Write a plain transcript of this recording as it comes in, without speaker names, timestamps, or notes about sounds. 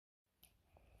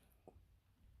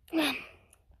It's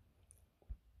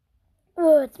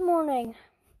morning.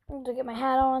 I have to get my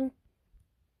hat on.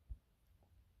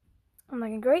 I'm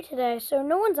looking great today. So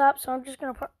no one's up, so I'm just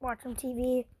going to watch some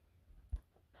TV.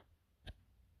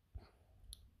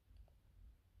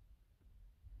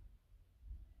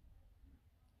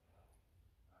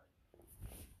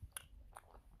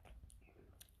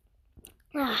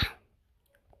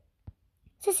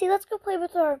 Sissy, let's go play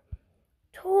with our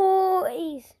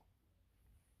toys.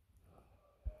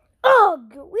 Ugh,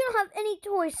 we don't have any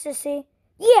toys, Sissy.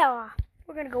 Yeah,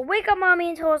 we're going to go wake up Mommy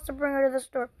and tell us to bring her to the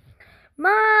store.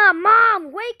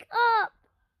 Mom, wake up.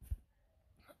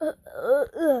 Wake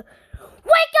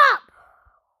up!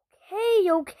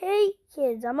 Okay,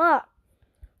 kids, I'm up.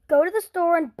 Go to the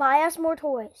store and buy us more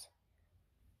toys.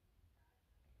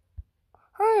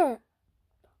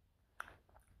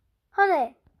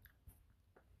 Honey,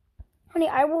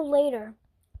 I will later.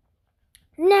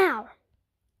 Now,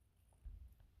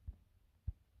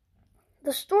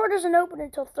 the store doesn't open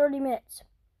until 30 minutes.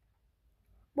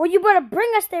 Well, you better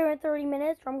bring us there in 30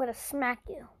 minutes or I'm going to smack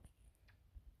you.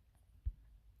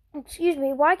 Excuse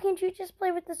me, why can't you just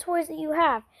play with the toys that you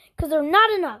have? Because they're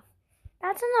not enough.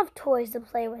 That's enough toys to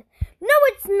play with. No,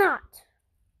 it's not.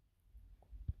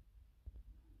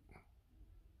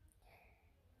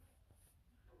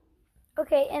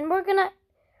 Okay, and we're gonna,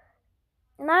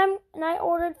 and I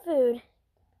ordered food.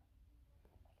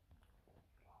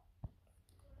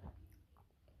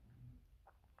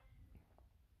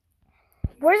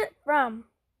 Where's it from?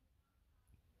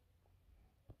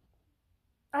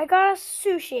 I got a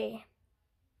sushi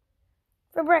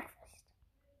for breakfast.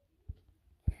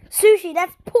 Sushi,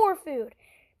 that's poor food.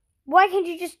 Why can't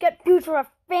you just get food from a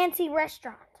fancy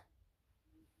restaurant?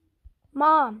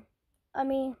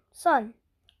 Son,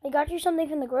 I got you something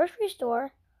from the grocery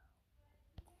store.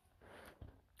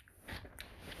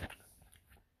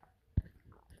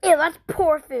 Ew, that's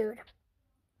poor food.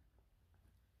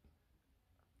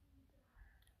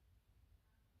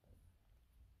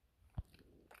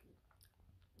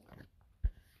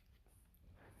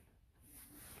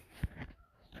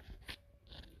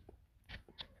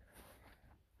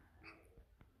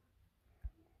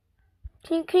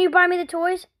 Can you buy me the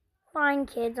toys? Fine,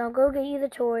 kids, I'll go get you the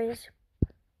toys.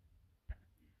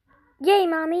 Yay,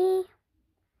 Mommy.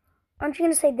 Aren't you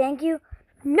going to say thank you?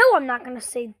 No, I'm not going to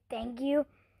say thank you.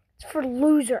 It's for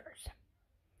losers.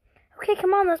 Okay,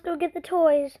 come on, let's go get the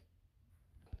toys.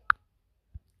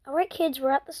 Alright, kids,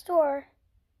 we're at the store.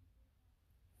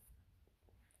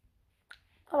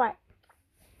 Alright.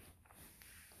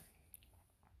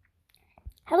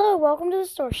 Hello, welcome to the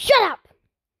store. Shut up!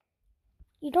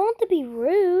 You don't have to be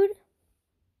rude.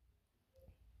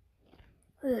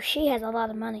 Ooh, she has a lot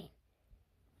of money.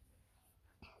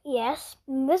 Yes,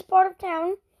 in this part of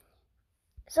town,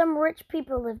 some rich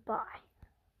people live by.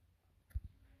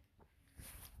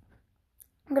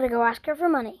 I'm gonna go ask her for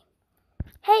money.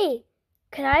 Hey,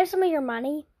 can I have some of your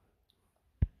money?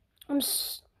 I'm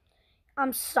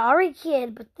sorry,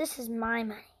 kid, but this is my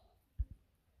money.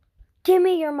 Give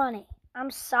me your money. I'm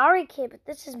sorry, kid, but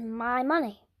this is my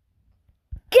money.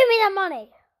 Give me that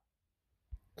money.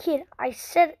 Kid, I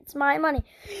said it's my money.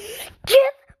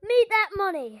 Give me that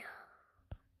money.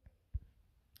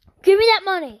 Give me that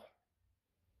money.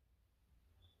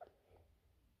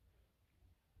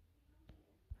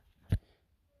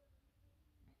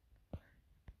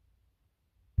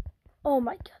 Oh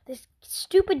my God, this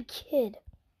stupid kid.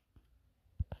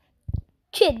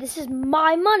 Kid, this is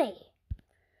my money.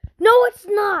 No, it's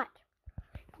not.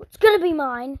 It's gonna be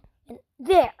mine. And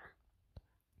there.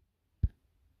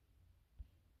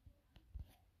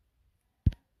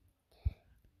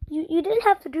 You didn't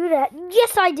have to do that.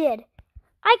 Yes, I did.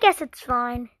 I guess it's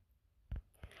fine.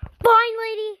 Fine,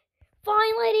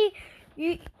 lady.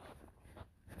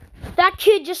 That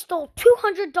kid just stole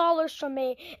 $200 from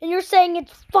me, and you're saying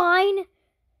it's fine?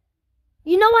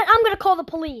 You know what? I'm going to call the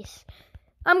police.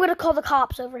 I'm going to call the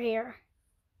cops over here.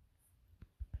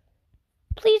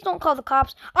 Please don't call the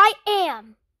cops. I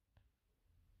am.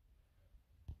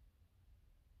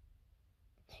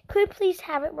 Could we please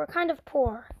have it? We're kind of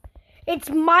poor.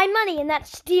 It's my money, and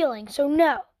that's stealing, so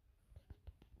no.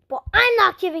 Well, I'm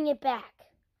not giving it back.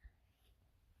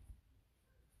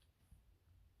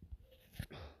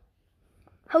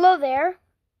 Hello there.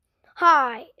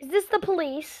 Hi, is this the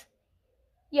police?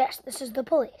 Yes, this is the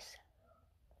police.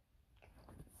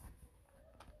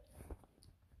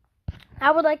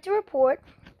 I would like to report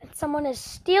that someone is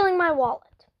stealing my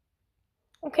wallet.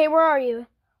 Okay, where are you?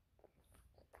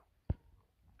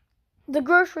 The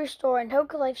grocery store in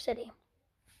Toca Life City.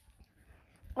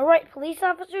 Alright, police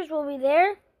officers will be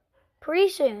there pretty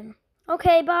soon.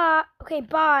 Okay, bye.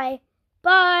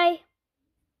 Bye.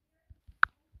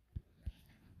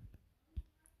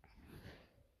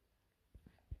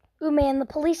 Ooh, man, the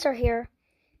police are here.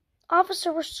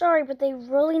 Officer, we're sorry, but they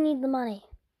really need the money.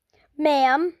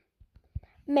 Ma'am,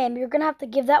 you're gonna have to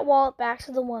give that wallet back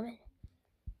to the woman.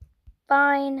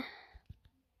 Fine.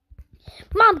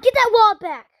 Mom, get that wallet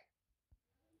back!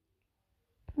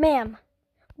 Ma'am,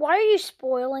 why are you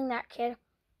spoiling that kid?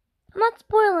 I'm not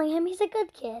spoiling him, he's a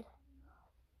good kid.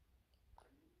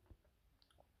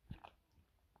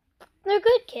 They're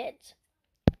good kids.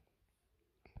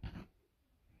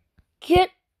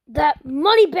 Get that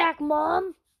money back,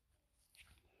 Mom!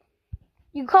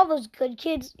 You call those good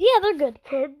kids? Yeah, they're good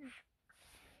kids.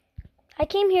 I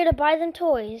came here to buy them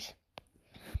toys.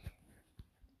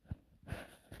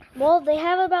 Well, they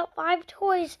have about 5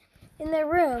 toys in their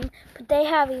room, but they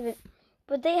have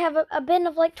a bin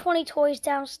of like 20 toys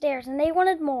downstairs, and they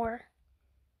wanted more.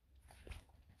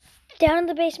 Down in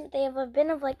the basement, they have a bin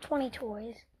of like 20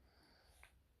 toys.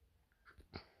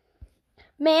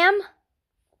 Ma'am,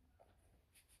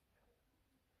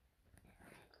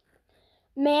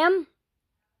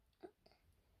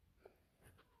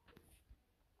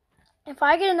 if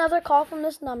I get another call from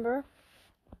this number,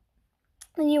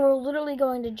 then you are literally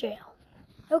going to jail.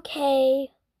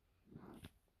 Okay.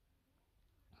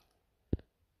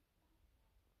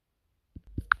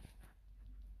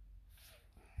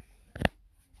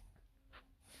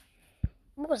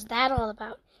 What was that all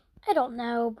about? I don't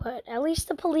know, but at least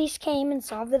the police came and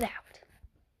solved it out.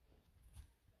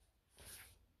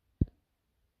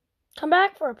 Come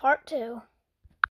back for a part 2.